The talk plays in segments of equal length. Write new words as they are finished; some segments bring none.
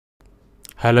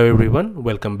Hello everyone,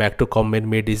 welcome back to Comment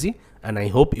Made Easy, and I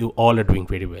hope you all are doing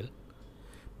very well.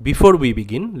 Before we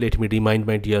begin, let me remind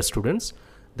my dear students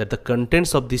that the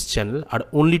contents of this channel are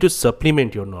only to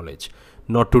supplement your knowledge,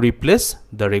 not to replace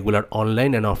the regular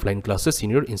online and offline classes in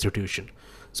your institution.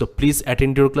 So please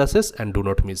attend your classes and do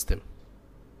not miss them.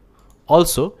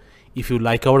 Also, if you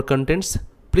like our contents,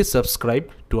 please subscribe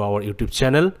to our YouTube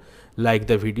channel, like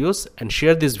the videos and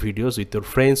share these videos with your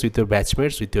friends, with your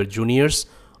batchmates, with your juniors.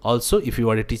 Also, if you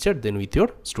are a teacher, then with your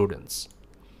students.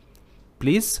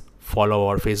 Please follow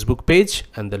our Facebook page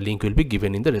and the link will be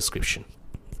given in the description.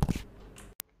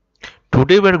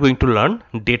 Today we are going to learn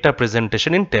data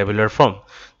presentation in tabular form.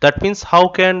 That means how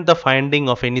can the finding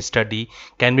of any study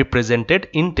can be presented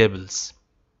in tables.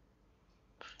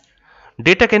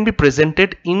 Data can be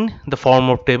presented in the form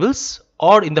of tables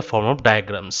or in the form of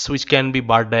diagrams, which can be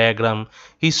bar diagram,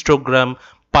 histogram,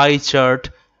 pie chart,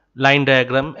 line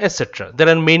diagram, etc. There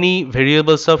are many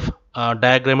variables of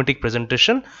diagrammatic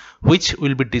presentation which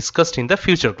will be discussed in the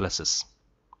future classes.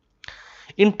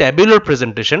 In tabular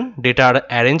presentation, data are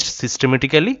arranged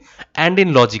systematically and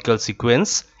in logical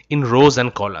sequence in rows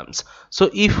and columns.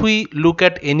 So if we look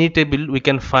at any table, we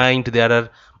can find there are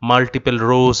multiple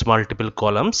rows, multiple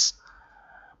columns.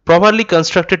 Properly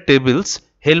constructed tables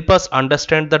help us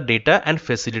understand the data and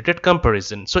facilitate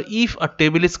comparison. So if a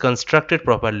table is constructed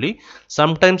properly,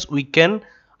 sometimes we can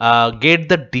get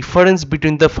the difference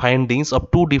between the findings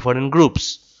of two different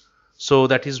groups. So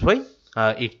that is why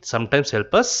it sometimes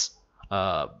helps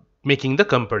us making the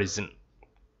comparison.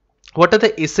 What are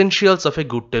the essentials of a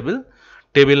good table?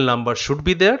 Table number should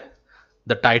be there.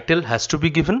 The title has to be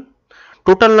given.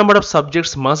 Total number of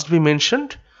subjects must be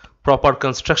mentioned. Proper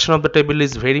construction of the table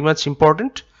is very much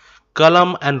important.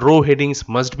 Column and row headings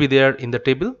must be there in the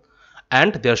table,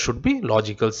 and there should be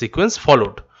logical sequence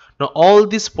followed. Now all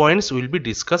these points will be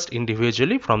discussed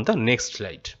individually from the next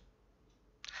slide.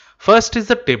 First is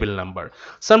the table number.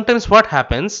 Sometimes what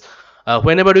happens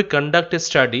whenever we conduct a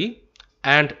study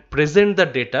and present the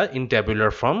data in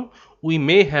tabular form, we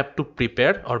may have to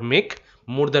prepare or make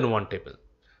more than one table.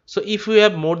 So if we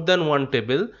have more than one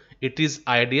table, it is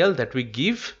ideal that we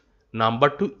give number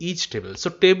to each table. So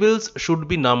tables should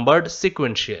be numbered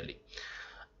sequentially,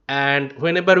 and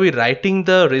whenever we writing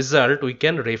the result, we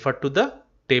can refer to the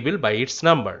table by its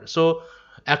number. So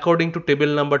according to table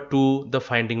number 2, the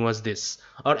finding was this,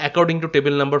 or according to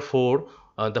table number 4,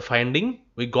 the finding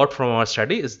we got from our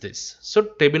study is this. So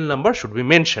table number should be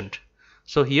mentioned.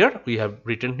 So here we have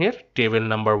written here table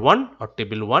number 1 or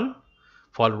table 1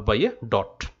 followed by a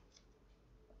dot.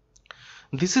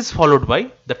 This is followed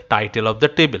by the title of the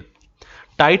table.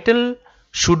 Title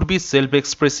should be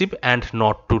self-expressive and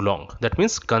not too long. That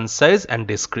means concise and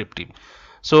descriptive.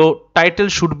 So title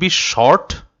should be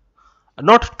short,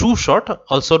 not too short,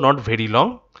 also not very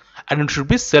long, and it should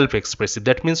be self-expressive.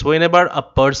 That means whenever a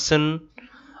person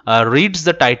reads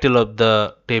the title of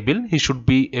the table, he should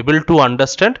be able to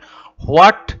understand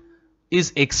what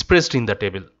is expressed in the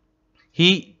table.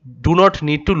 He do not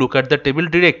need to look at the table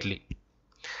directly.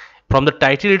 From the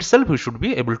title itself, we should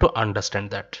be able to understand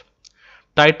that.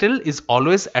 Title is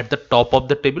always at the top of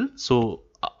the table. So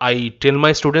I tell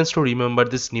my students to remember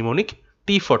this mnemonic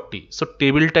T for T. So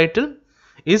table title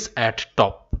is at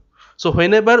top. So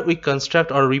whenever we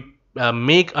construct or we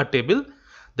make a table,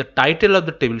 the title of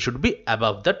the table should be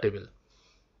above the table.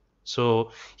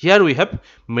 So here we have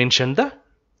mentioned the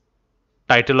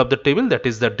title of the table, that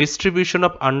is the distribution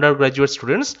of undergraduate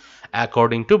students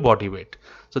according to body weight.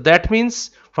 So that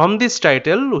means from this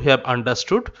title we have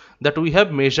understood that we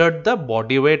have measured the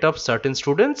body weight of certain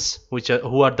students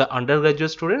who are the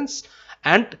undergraduate students,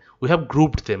 and we have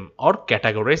grouped them or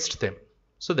categorized them.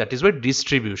 So that is why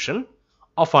distribution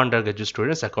of undergraduate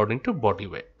students according to body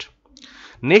weight.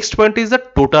 Next point is the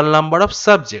total number of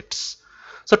subjects.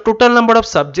 So total number of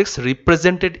subjects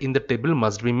represented in the table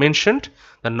must be mentioned.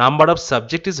 The number of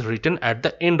subject is written at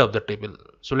the end of the table.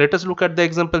 So let us look at the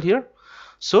example here.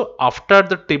 So after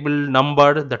the table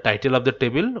number, the title of the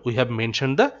table, we have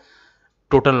mentioned the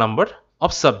total number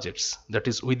of subjects, that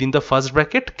is within the first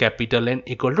bracket capital N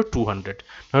equal to 200.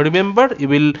 Now remember, you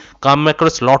will come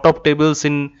across lot of tables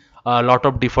in a lot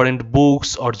of different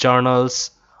books or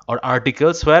journals or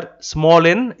articles where small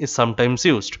n is sometimes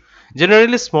used.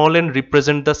 Generally small n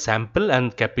represent the sample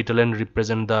and capital N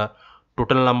represent the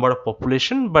total number of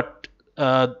population, but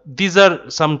these are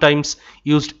sometimes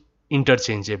used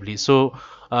interchangeably. So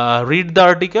read the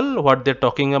article, what they're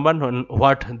talking about and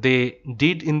what they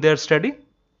did in their study.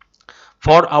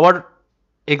 For our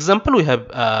example, we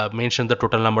have mentioned the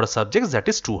total number of subjects, that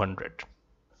is 200.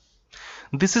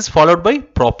 This is followed by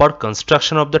proper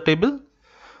construction of the table.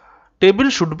 Table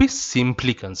should be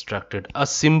simply constructed. A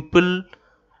simple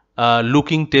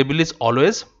looking table is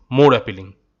always more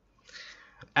appealing.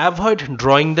 Avoid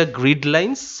drawing the grid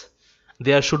lines.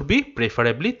 There should be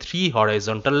preferably 3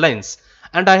 horizontal lines,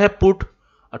 and I have put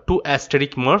 2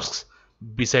 asterisk marks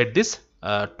beside this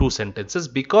 2 sentences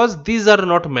because these are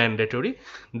not mandatory.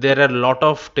 There are a lot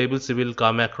of tables you will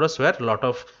come across where a lot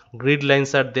of grid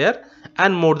lines are there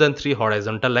and more than 3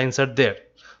 horizontal lines are there.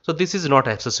 So this is not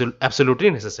absolutely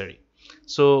necessary.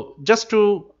 So just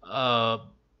to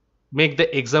make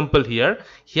the example here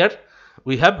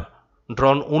we have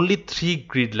drawn only 3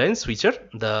 grid lines, which are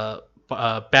the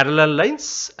parallel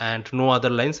lines, and no other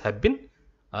lines have been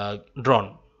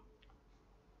drawn.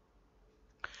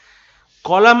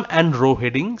 Column and row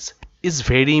headings is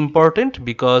very important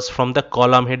because from the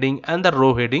column heading and the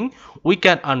row heading we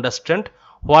can understand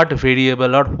what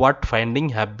variable or what finding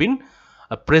have been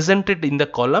presented in the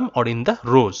column or in the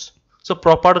rows. So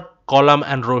proper column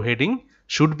and row heading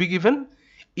should be given.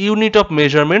 Unit of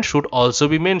measurement should also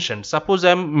be mentioned. Suppose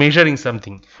I am measuring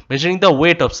something, measuring the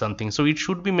weight of something, so it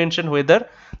should be mentioned whether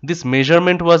this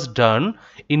measurement was done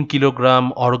in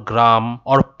kilogram or gram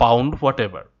or pound,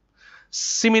 whatever.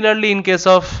 Similarly, in case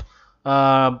of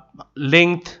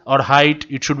length or height,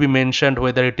 it should be mentioned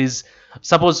whether it is,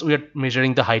 suppose we are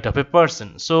measuring the height of a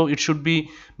person, so it should be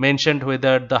mentioned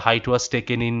whether the height was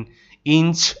taken in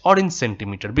inch or in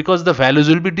centimeter, because the values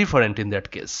will be different in that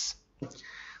case.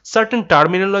 Certain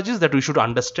terminologies that we should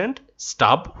understand: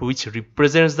 stub, which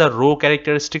represents the row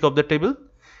characteristic of the table;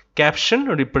 caption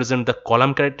represent the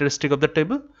column characteristic of the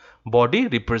table; body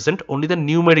represent only the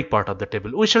numeric part of the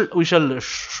table. We shall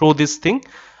show this thing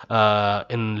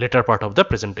in later part of the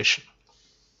presentation.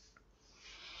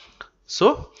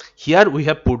 So here we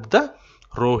have put the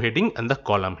row heading and the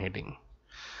column heading.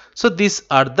 So these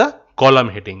are the column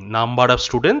heading: number of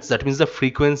students, that means the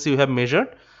frequency you have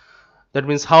measured, that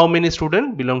means how many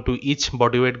students belong to each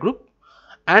body weight group,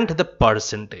 and the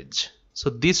percentage. So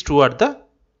these two are the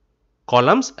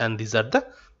columns and these are the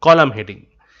column heading.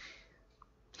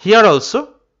 Here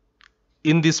also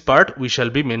in this part we shall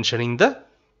be mentioning the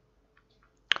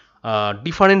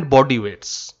different body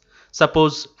weights.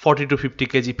 Suppose 40 to 50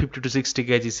 kg, 50 to 60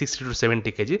 kg, 60 to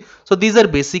 70 kg. So these are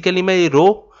basically my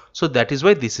row. So that is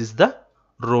why this is the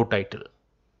row title.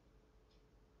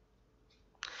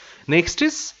 Next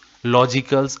is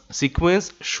logical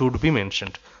sequence should be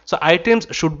mentioned. So items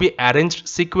should be arranged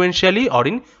sequentially or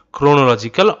in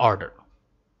chronological order.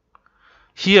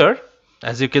 Here,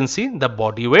 as you can see, the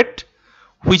body weight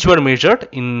which were measured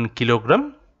in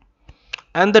kilogram,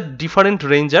 and the different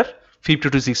range are 50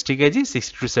 to 60 kg,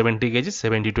 60 to 70 kg,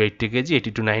 70 to 80 kg,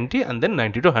 80 to 90, and then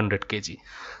 90 to 100 kg.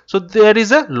 So there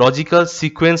is a logical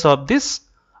sequence of this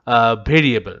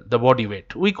variable, the body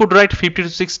weight. We could write 50 to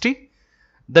 60.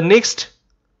 The next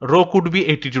row could be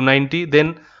 80 to 90,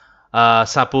 then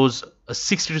suppose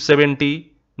 60 to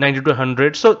 70, 90 to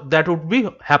 100. So that would be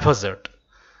haphazard.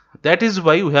 That is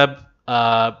why we have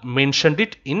mentioned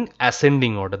it in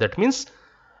ascending order, that means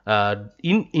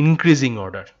in increasing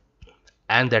order,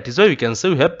 and that is why we can say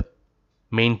we have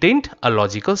maintained a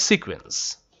logical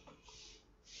sequence.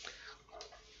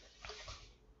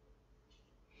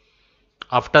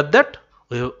 After that,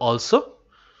 we have also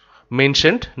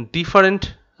mentioned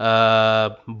different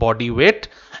body weight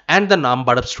and the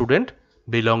number of students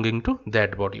belonging to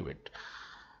that body weight.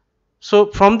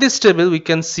 So from this table we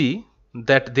can see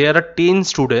that there are 10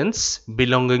 students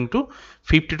belonging to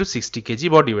 50 to 60 kg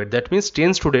body weight. That means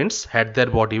 10 students had their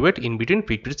body weight in between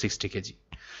 50 to 60 kg.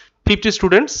 50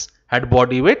 students had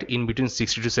body weight in between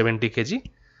 60 to 70 kg,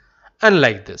 and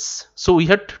like this. So we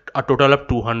had a total of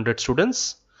 200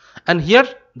 students, and here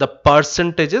the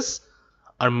percentages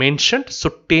are mentioned. So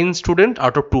 10 students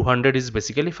out of 200 is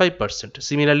basically 5%.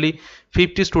 Similarly,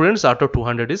 50 students out of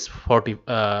 200 is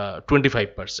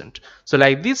 25%. So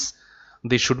like this,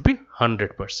 they should be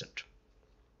 100%.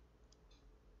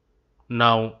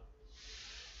 Now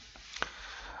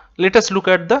let us look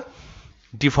at the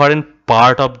different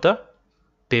part of the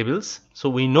tables. So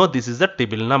we know this is the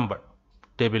table number,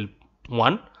 table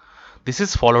 1. This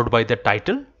is followed by the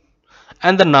title,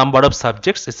 and the number of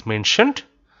subjects is mentioned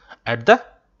at the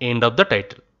end of the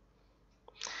title.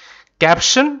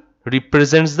 Caption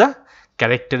represents the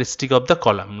characteristic of the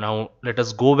column. Now let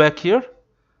us go back here.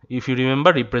 If you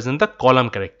remember, represent the column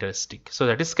characteristic, so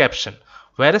that is caption,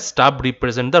 whereas stub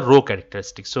represent the row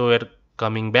characteristic. So we are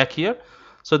coming back here.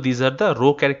 So these are the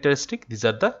row characteristic, these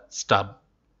are the stub,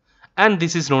 and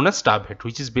this is known as stub head,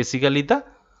 which is basically the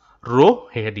row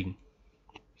heading,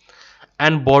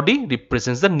 and body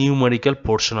represents the numerical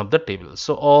portion of the table.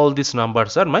 So all these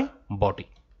numbers are my body.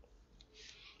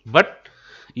 But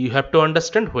You have to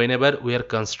understand, whenever we are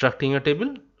constructing a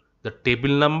table, the table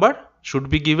number should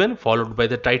be given followed by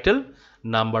the title,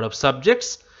 number of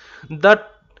subjects. The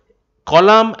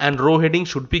column and row heading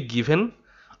should be given,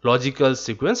 logical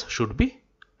sequence should be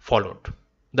followed.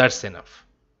 That's enough.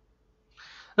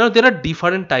 Now there are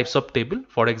different types of table.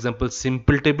 For example,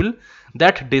 simple table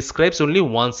that describes only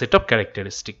one set of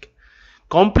characteristic.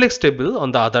 Complex table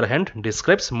on the other hand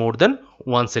describes more than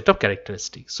one set of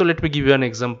characteristics. So let me give you an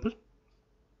example.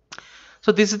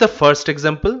 So this is the first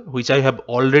example which I have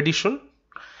already shown.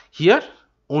 Here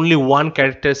only one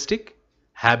characteristic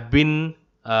have been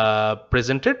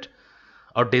presented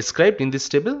or described in this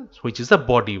table, which is the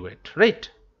body weight, right?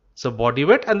 So body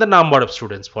weight and the number of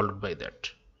students followed by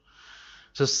that.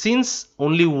 So since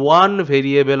only one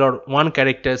variable or one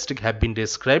characteristic have been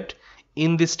described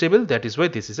in this table, that is why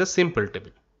this is a simple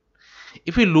table.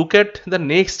 If we look at the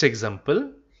next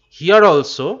example, here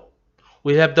also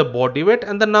we have the body weight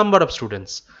and the number of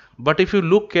students. But if you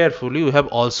look carefully, we have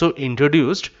also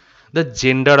introduced the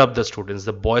gender of the students,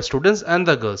 the boy students and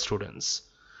the girl students.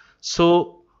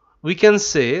 So we can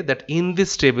say that in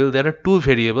this table there are two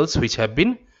variables which have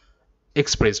been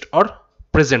expressed or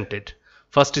presented.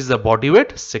 First is the body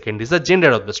weight, second is the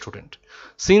gender of the student.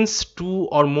 Since two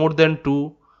or more than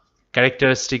two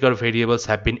characteristic or variables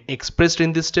have been expressed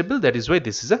in this table, that is why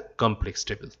this is a complex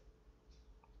table.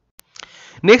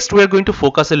 Next, we are going to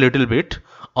focus a little bit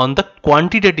on the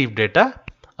quantitative data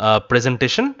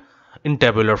presentation in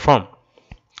tabular form.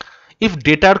 If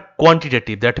data are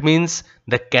quantitative, that means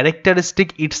the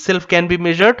characteristic itself can be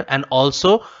measured and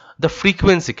also the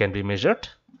frequency can be measured.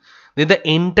 Then the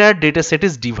entire data set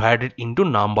is divided into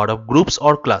number of groups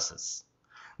or classes.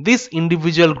 These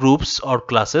individual groups or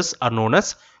classes are known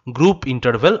as group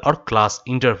interval or class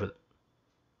interval.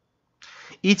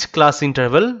 Each class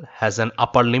interval has an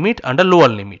upper limit and a lower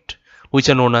limit, which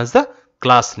are known as the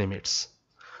class limits.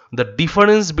 The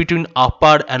difference between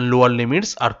upper and lower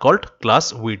limits are called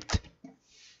class width.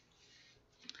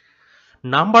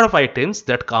 Number of items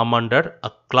that come under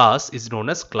a class is known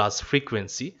as class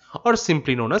frequency or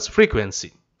simply known as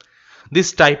frequency.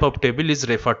 This type of table is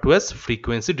referred to as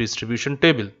frequency distribution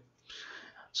table.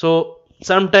 So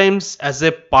sometimes as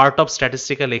a part of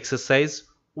statistical exercise,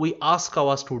 we ask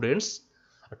our students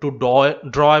to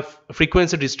draw a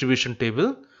frequency distribution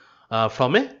table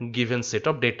from a given set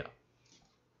of data.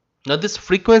 Now this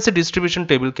frequency distribution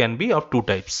table can be of two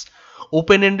types: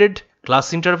 open-ended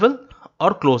class interval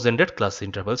or close-ended class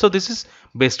interval. So this is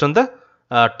based on the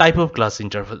type of class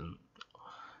interval.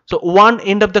 So one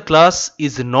end of the class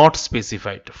is not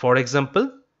specified. For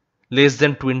example, less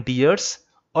than 20 years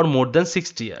or more than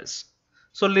 60 years.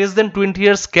 So less than 20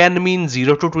 years can mean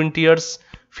 0 to 20 years,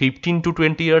 15 to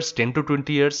 20 years, 10 to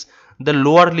 20 years. The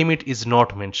lower limit is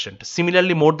not mentioned.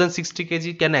 Similarly, more than 60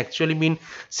 kg can actually mean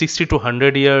 60 to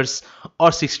 100 years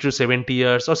or 60 to 70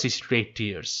 years or 60 to 80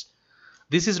 years.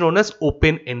 This is known as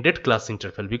open-ended class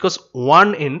interval because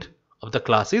one end of the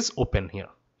class is open here.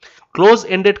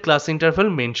 Close-ended class interval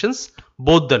mentions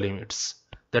both the limits.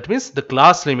 That means the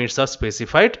class limits are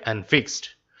specified and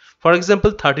fixed. For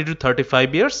example, 30 to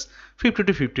 35 years, 50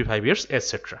 to 55 years,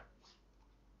 etc.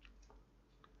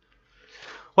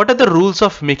 What are the rules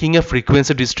of making a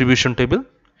frequency distribution table?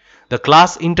 The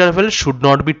class interval should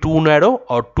not be too narrow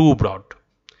or too broad.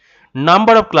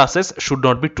 Number of classes should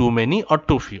not be too many or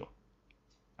too few.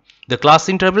 The class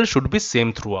interval should be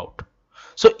same throughout.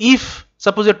 So if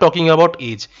suppose you're talking about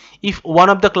age, if one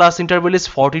of the class interval is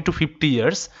 40 to 50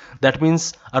 years, that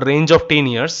means a range of 10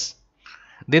 years,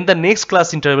 then the next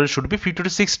class interval should be 50 to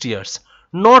 60 years,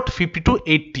 not 50 to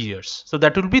 80 years. So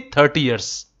that will be 30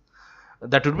 years.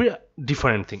 That would be a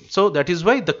different thing. So that is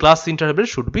why the class interval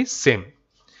should be same.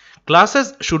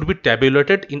 Classes should be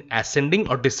tabulated in ascending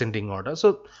or descending order.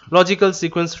 So logical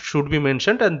sequence should be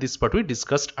mentioned, and this part we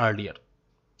discussed earlier.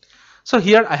 So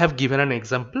here I have given an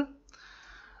example.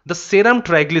 The serum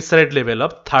triglyceride level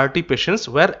of 30 patients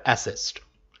were assessed.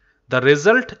 The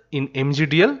result in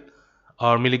mgdl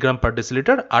or milligram per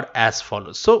deciliter are as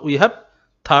follows. So we have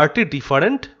 30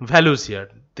 different values here.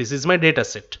 This is my data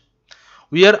set.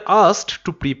 We are asked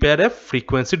to prepare a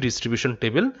frequency distribution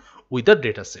table with a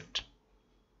data set.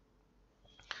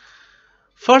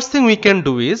 First thing we can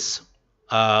do is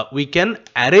we can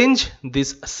arrange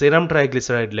this serum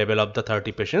triglyceride level of the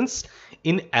 30 patients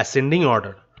in ascending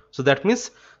order. So that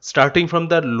means starting from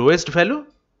the lowest value,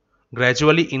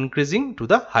 gradually increasing to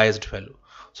the highest value.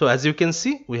 So as you can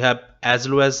see, we have as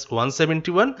low as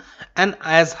 171 and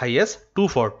as high as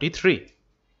 243.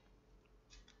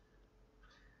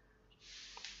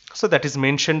 So that is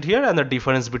mentioned here, and the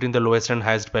difference between the lowest and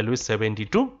highest value is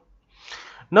 72.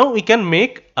 Now we can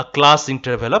make a class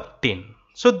interval of 10.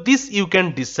 So this you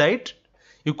can decide.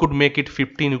 You could make it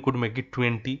 15, you could make it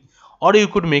 20, or you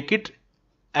could make it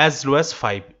as low as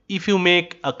 5. If you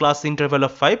make a class interval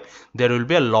of 5, there will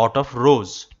be a lot of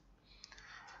rows.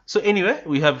 So anyway,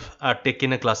 we have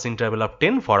taken a class interval of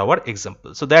 10 for our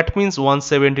example. So that means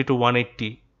 170 to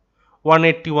 180,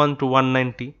 181 to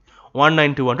 190,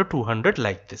 191 to 200,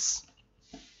 like this.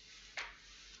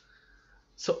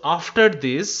 So after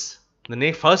this,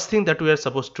 the first thing that we are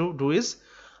supposed to do is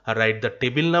write the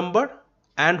table number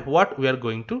and what we are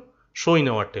going to show in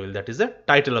our table, that is the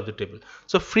title of the table.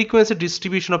 So frequency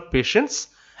distribution of patients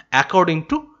according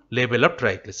to level of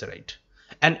triglyceride,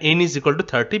 and n is equal to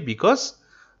 30 because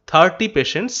 30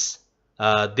 patients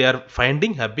their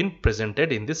finding have been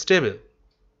presented in this table.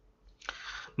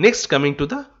 Next, coming to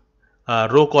the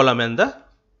row column and the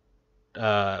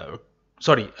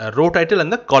row title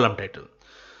and the column title.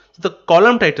 So the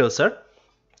column titles are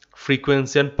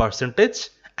frequency and percentage,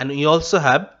 and we also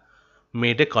have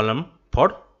made a column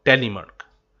for tally mark,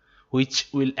 which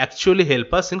will actually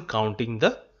help us in counting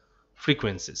the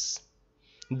frequencies.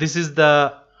 This is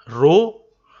the row,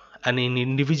 and in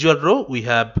individual row we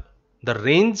have the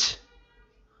range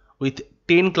with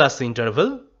 10 class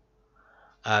interval.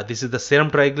 This is the serum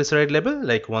triglyceride level,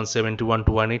 like 171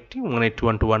 to 180,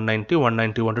 181 to 190,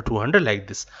 191 to 200, like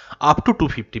this, up to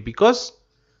 250, because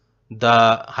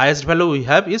the highest value we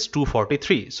have is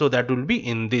 243. So that will be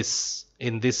in this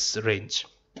range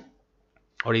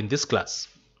or in this class.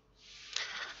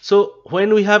 So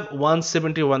when we have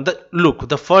 171,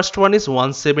 the first one is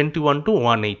 171 to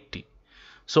 180.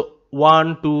 So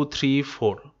 1, 2, 3,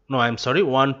 4. No, I'm sorry,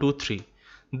 1, 2, 3.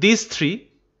 These three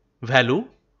value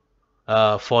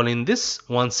fall in this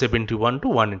 171 to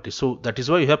 180. So that is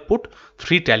why you have put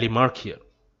 3 tally mark here.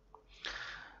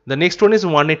 The next one is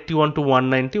 181 to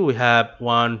 190. We have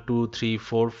 1, 2, 3,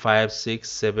 4, 5, 6,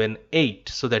 7, 8.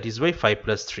 So that is why 5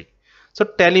 plus 3. So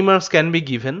tally marks can be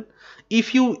given.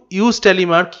 If you use tally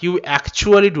mark, you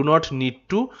actually do not need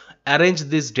to arrange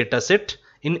this data set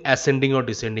in ascending or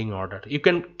descending order. You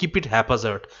can keep it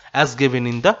haphazard as given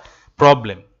in the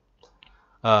problem.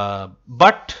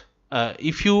 But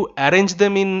if you arrange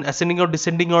them in ascending or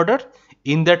descending order,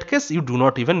 in that case you do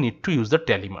not even need to use the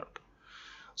tally mark.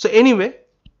 So anyway,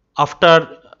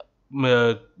 after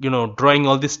drawing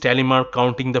all this tally mark,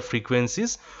 counting the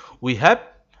frequencies, we have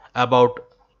about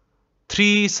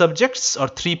 3 subjects or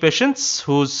 3 patients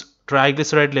whose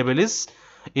triglyceride level is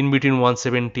in between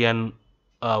 170 and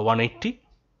 180,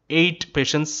 8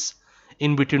 patients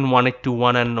in between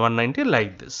 181 and 190,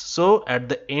 like this. So at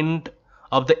the end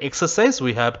of the exercise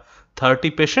we have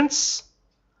 30 patients,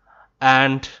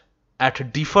 and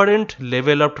at different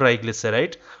level of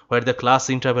triglyceride where the class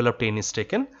interval of 10 is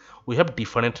taken, we have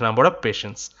different number of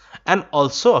patients, and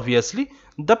also obviously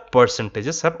the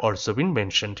percentages have also been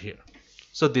mentioned here.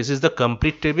 So this is the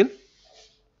complete table.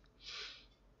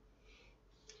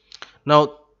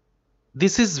 Now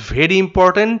this is very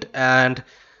important, and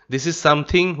this is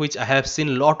something which I have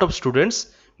seen lot of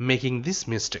students making this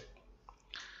mistake.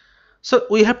 So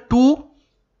we have 2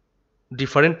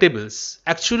 different tables.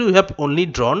 Actually we have only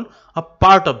drawn a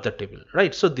part of the table,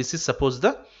 right? So this is suppose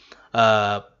the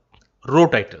row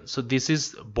title. So this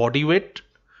is body weight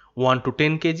 1 to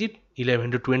 10 kg,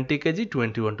 11 to 20 kg,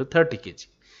 21 to 30 kg.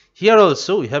 Here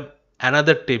also we have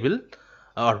another table,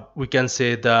 or we can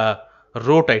say the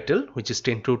row title, which is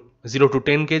 0 to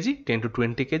 10 kg, 10 to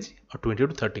 20 kg, or 20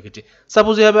 to 30 kg.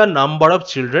 Suppose we have a number of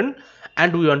children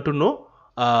and we want to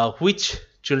know which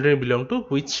children belong to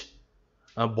which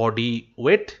body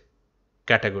weight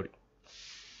category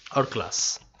or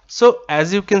class. So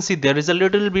as you can see, there is a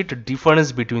little bit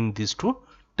difference between these 2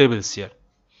 tables here.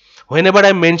 Whenever I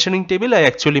am mentioning table, I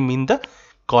actually mean the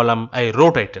column,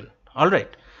 row title.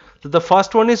 Alright. So the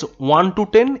first one is 1 to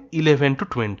 10, 11 to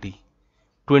 20,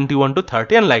 21 to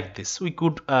 30, and like this. We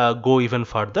could go even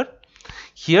further.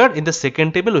 Here in the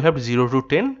second table we have 0 to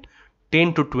 10,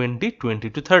 10 to 20, 20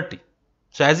 to 30.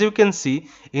 So as you can see,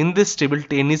 in this table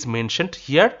 10 is mentioned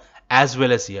here as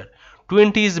well as here.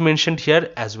 20 is mentioned here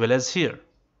as well as here.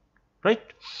 Right?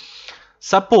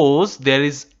 Suppose there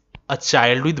is a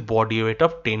child with body weight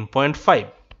of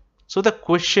 10.5. So the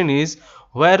question is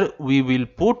where we will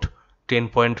put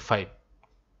 10.5.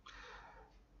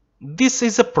 This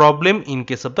is a problem in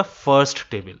case of the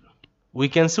first table. We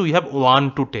can see we have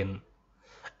 1 to 10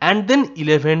 and then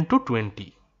 11 to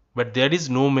 20, but there is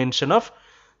no mention of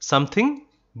something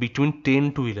between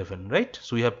 10 to 11, right?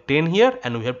 So we have 10 here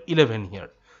and we have 11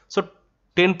 here. So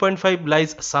 10.5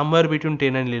 lies somewhere between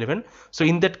 10 and 11. So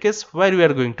in that case, where we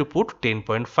are going to put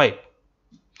 10.5.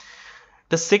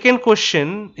 The second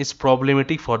question is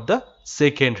problematic for the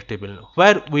second table.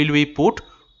 Where will we put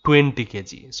 20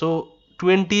 kg. So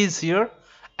 20 is here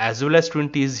as well as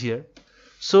 20 is here.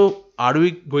 So are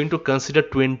we going to consider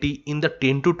 20 in the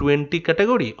 10 to 20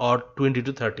 category or 20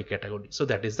 to 30 category? So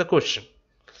that is the question.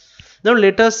 Now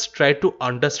let us try to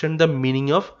understand the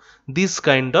meaning of this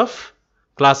kind of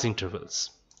class intervals.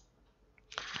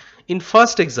 In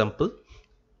first example,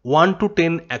 1 to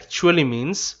 10 actually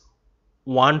means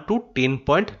 1 to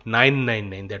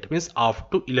 10.999, that means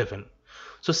up to 11.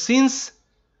 So since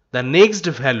the next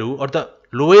value or the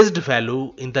lowest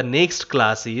value in the next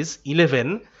class is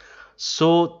 11,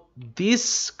 so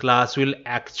this class will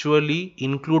actually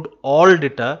include all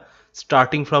data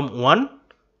starting from 1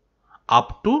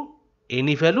 up to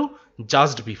any value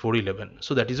just before 11.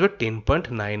 So that is why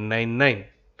 10.999.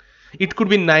 It could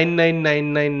be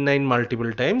 99999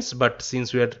 multiple times, but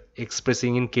since we are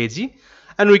expressing in kg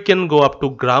and we can go up to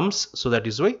grams, so that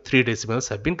is why 3 decimals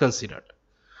have been considered.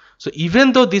 So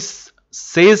even though this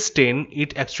says 10,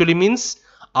 it actually means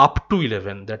up to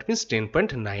 11, that means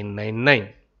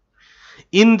 10.999.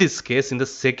 In this case, in the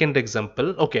second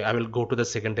example, okay, I will go to the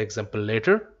second example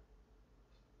later.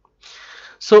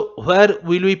 So where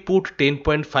will we put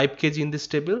 10.5 kg in this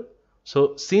table?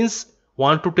 So since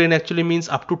 1 to 10 actually means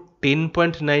up to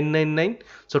 10.999,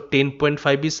 so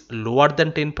 10.5 is lower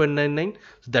than 10.99,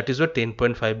 so that is why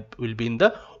 10.5 will be in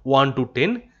the 1 to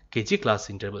 10 kg class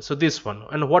interval. So this one.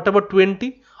 And what about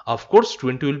 20? Of course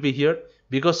 20 will be here,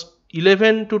 because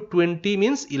 11 to 20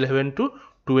 means 11 to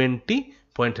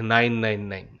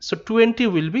 20.999, so 20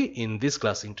 will be in this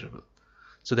class interval.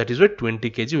 So that is why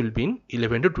 20 kg will be in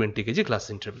 11 to 20 kg class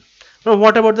interval. Now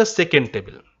what about the second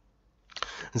table?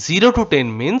 0 to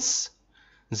 10 means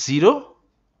 0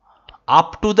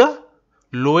 up to the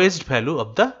lowest value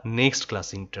of the next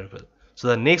class interval. So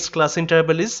the next class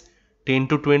interval is 10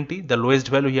 to 20. The lowest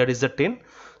value here is the 10.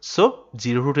 So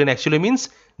 0 to 10 actually means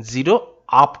 0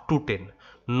 up to 10,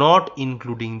 not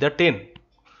including the 10.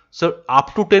 So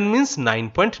up to 10 means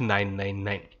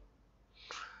 9.999.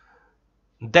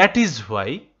 That is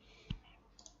why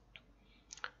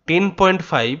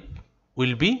 10.5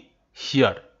 will be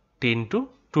here, 10 to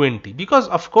 20, because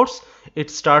of course it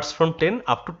starts from 10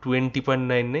 up to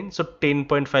 20.99. So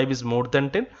 10.5 is more than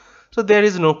 10. So there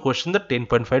is no question that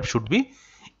 10.5 should be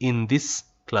in this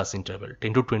class interval,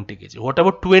 10 to 20 kg. What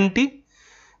about 20?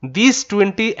 This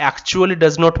 20 actually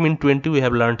does not mean 20, we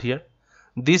have learned here.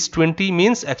 This 20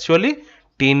 means actually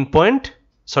 10 to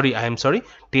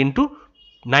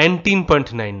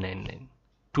 19.999.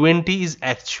 20 is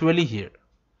actually here.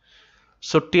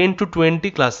 So 10 to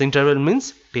 20 class interval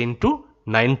means 10 to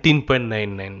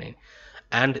 19.999,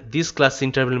 and this class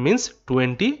interval means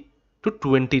 20 to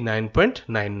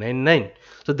 29.999.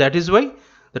 So that is why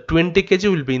the 20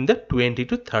 kg will be in the 20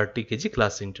 to 30 kg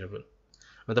class interval.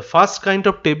 Now the first kind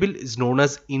of table is known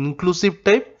as inclusive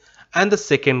type, and the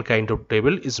second kind of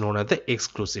table is known as the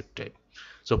exclusive type.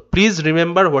 So please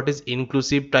remember what is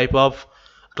inclusive type of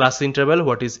class interval,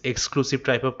 what is exclusive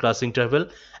type of class interval,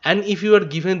 and if you are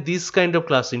given this kind of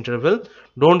class interval,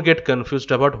 don't get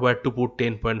confused about where to put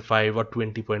 10.5 or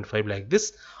 20.5 like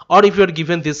this. Or if you are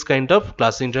given this kind of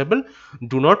class interval,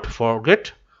 do not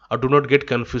forget or do not get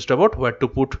confused about where to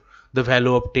put the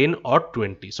value of 10 or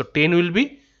 20. So 10 will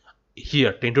be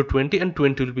here, 10 to 20, and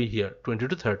 20 will be here, 20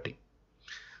 to 30.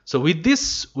 So with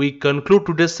this we conclude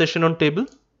today's session on table.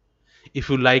 If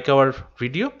you like our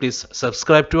video, please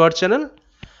subscribe to our channel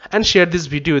and share this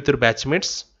video with your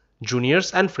batchmates,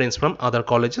 juniors and friends from other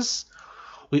colleges.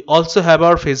 We also have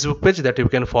our Facebook page that you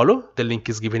can follow. The link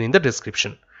is given in the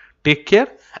description. Take care,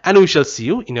 and we shall see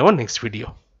you in our next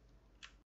video.